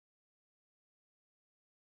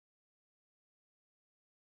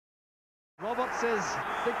Roberts is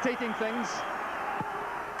dictating things.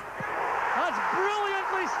 That's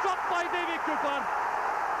brilliantly struck by Davie Cooper.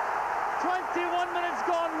 21 minutes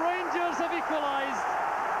gone, Rangers have equalised.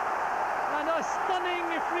 And a stunning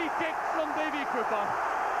free kick from Davie Cooper.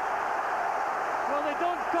 Well, they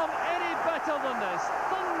don't come any better than this.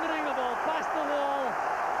 Thundering the ball past the wall.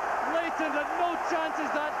 Leighton had no chances,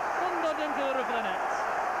 that thundered into the roof of the net.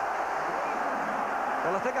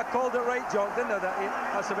 Well, I think I called it right, John, didn't I?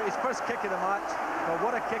 That's about his first kick of the match. But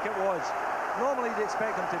what a kick it was. Normally you'd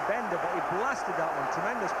expect him to bend it, but he blasted that one.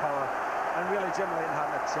 Tremendous power. And really Jim Leighton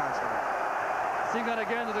hadn't a chance for it. Seeing that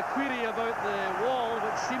again, there's a query about the wall,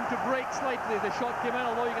 which seemed to break slightly as the shot came in,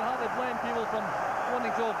 although you can hardly blame people from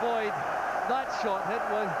wanting to avoid that shot. It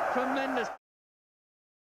was tremendous.